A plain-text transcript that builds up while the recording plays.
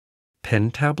pen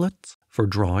tablets for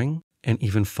drawing and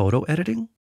even photo editing?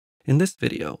 In this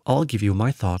video, I'll give you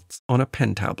my thoughts on a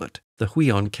pen tablet, the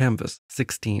Huion Kamvas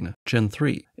 16 Gen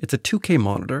 3. It's a 2K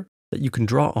monitor that you can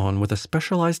draw on with a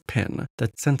specialized pen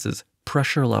that senses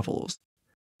pressure levels.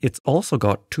 It's also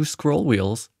got 2 scroll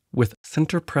wheels with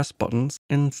center press buttons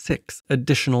and 6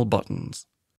 additional buttons.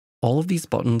 All of these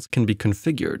buttons can be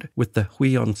configured with the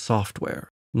Huion software.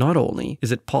 Not only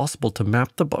is it possible to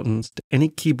map the buttons to any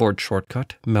keyboard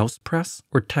shortcut, mouse press,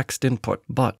 or text input,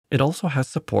 but it also has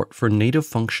support for native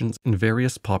functions in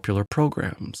various popular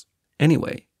programs.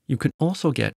 Anyway, you can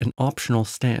also get an optional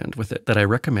stand with it that I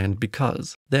recommend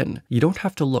because then you don't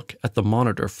have to look at the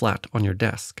monitor flat on your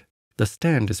desk. The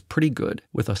stand is pretty good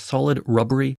with a solid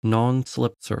rubbery,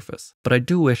 non-slip surface, but I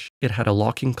do wish it had a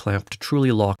locking clamp to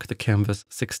truly lock the Kamvas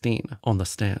 16 on the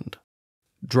stand.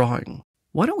 Drawing.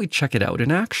 Why don't we check it out in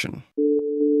action?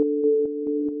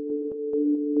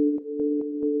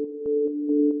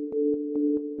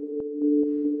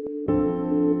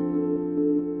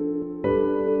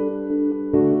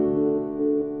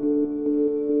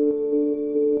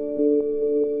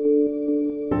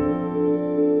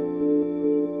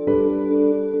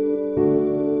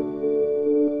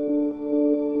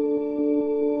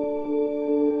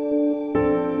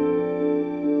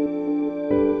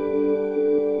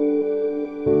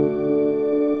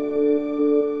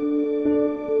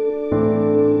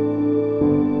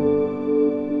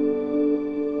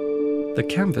 The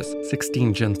Kamvas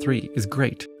 16 Gen 3 is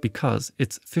great because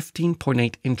it's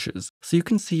 15.8 inches, so you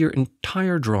can see your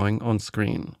entire drawing on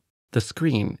screen. The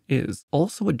screen is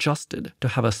also adjusted to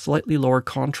have a slightly lower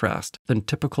contrast than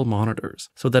typical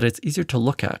monitors, so that it's easier to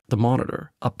look at the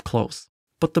monitor up close.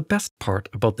 But the best part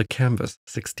about the Kamvas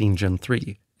 16 Gen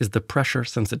 3 is the pressure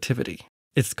sensitivity.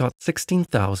 It's got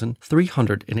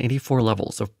 16,384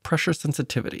 levels of pressure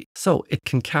sensitivity, so it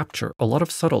can capture a lot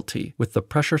of subtlety with the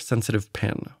pressure-sensitive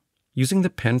pen. Using the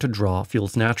pen to draw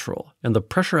feels natural, and the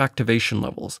pressure activation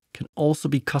levels can also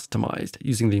be customized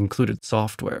using the included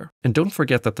software. And don't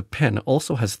forget that the pen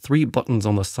also has 3 buttons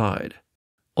on the side.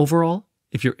 Overall,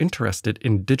 if you're interested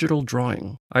in digital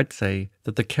drawing, I'd say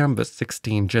that the Kamvas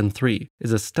 16 Gen 3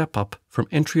 is a step up from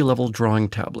entry-level drawing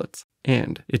tablets,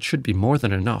 and it should be more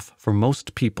than enough for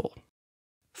most people.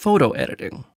 Photo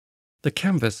editing. The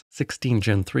Kamvas 16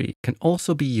 Gen 3 can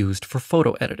also be used for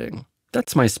photo editing.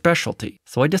 That's my specialty,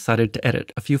 so I decided to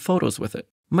edit a few photos with it.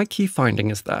 My key finding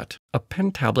is that a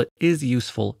pen tablet is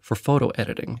useful for photo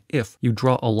editing if you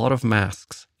draw a lot of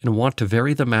masks and want to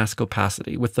vary the mask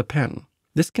opacity with the pen.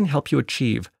 This can help you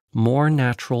achieve more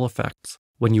natural effects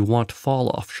when you want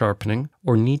fall-off sharpening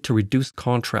or need to reduce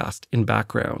contrast in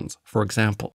backgrounds, for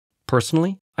example.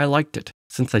 Personally, I liked it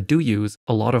since I do use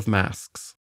a lot of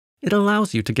masks. It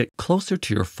allows you to get closer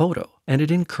to your photo, and it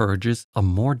encourages a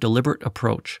more deliberate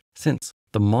approach since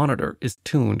the monitor is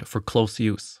tuned for close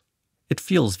use. It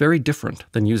feels very different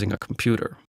than using a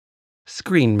computer.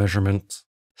 Screen measurements.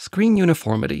 Screen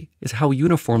uniformity is how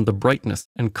uniform the brightness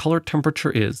and color temperature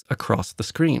is across the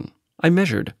screen. I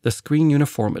measured the screen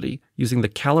uniformity using the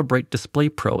Calibrite Display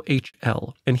Pro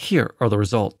HL, and here are the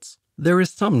results. There is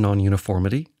some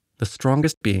non-uniformity, the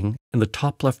strongest being in the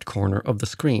top left corner of the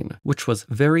screen, which was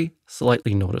very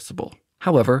slightly noticeable.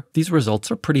 However, these results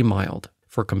are pretty mild.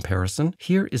 For comparison,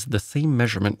 here is the same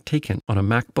measurement taken on a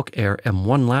MacBook Air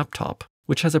M1 laptop,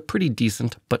 which has a pretty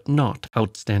decent but not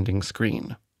outstanding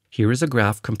screen. Here is a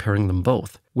graph comparing them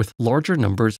both, with larger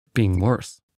numbers being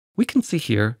worse. We can see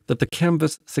here that the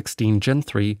Kamvas 16 Gen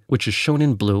 3, which is shown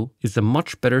in blue, is a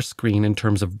much better screen in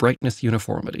terms of brightness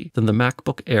uniformity than the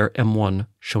MacBook Air M1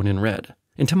 shown in red.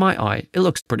 And to my eye, it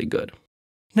looks pretty good.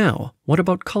 Now, what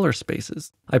about color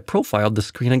spaces? I profiled the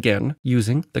screen again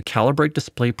using the Calibrite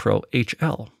Display Pro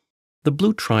HL. The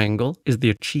blue triangle is the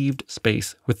achieved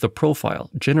space with the profile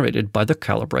generated by the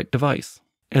Calibrite device,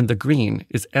 and the green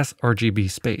is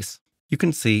sRGB space. You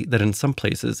can see that in some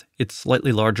places it's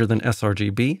slightly larger than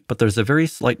sRGB, but there's a very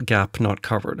slight gap not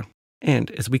covered.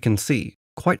 And as we can see,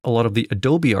 quite a lot of the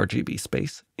Adobe RGB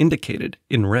space, indicated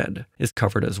in red, is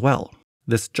covered as well.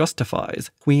 This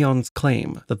justifies Huion's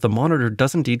claim that the monitor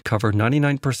does indeed cover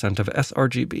 99% of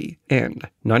sRGB and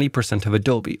 90% of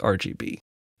Adobe RGB.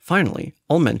 Finally,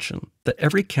 I'll mention that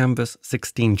every Kamvas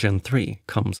 16 Gen 3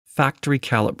 comes factory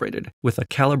calibrated with a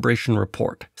calibration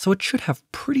report, so it should have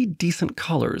pretty decent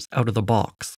colors out of the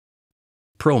box.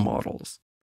 Pro models.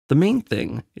 The main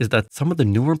thing is that some of the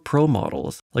newer Pro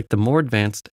models, like the more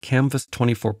advanced Kamvas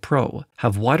 24 Pro,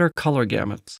 have wider color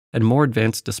gamuts and more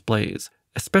advanced displays,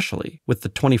 especially with the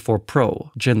 24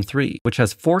 Pro Gen 3, which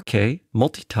has 4K,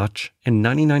 multi-touch, and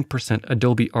 99%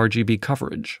 Adobe RGB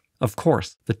coverage. Of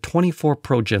course, the 24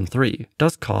 Pro Gen 3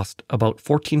 does cost about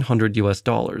 $1,400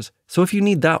 US, so if you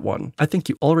need that one, I think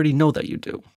you already know that you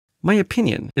do. My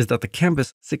opinion is that the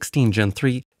Kamvas 16 Gen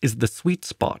 3 is the sweet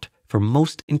spot for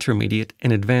most intermediate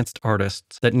and advanced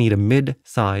artists that need a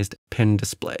mid-sized pen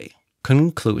display.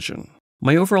 Conclusion.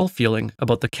 My overall feeling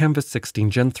about the Kamvas 16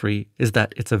 Gen 3 is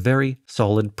that it's a very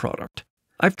solid product.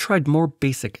 I've tried more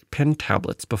basic pen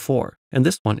tablets before, and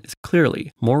this one is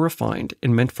clearly more refined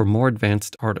and meant for more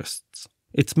advanced artists.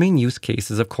 Its main use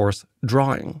case is, of course,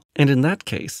 drawing, and in that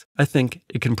case, I think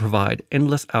it can provide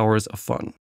endless hours of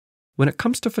fun. When it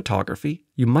comes to photography,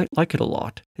 you might like it a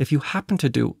lot if you happen to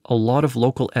do a lot of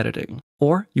local editing,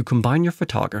 or you combine your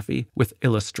photography with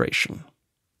illustration.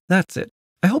 That's it.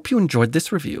 I hope you enjoyed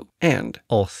this review, and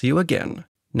I'll see you again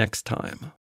next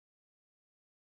time.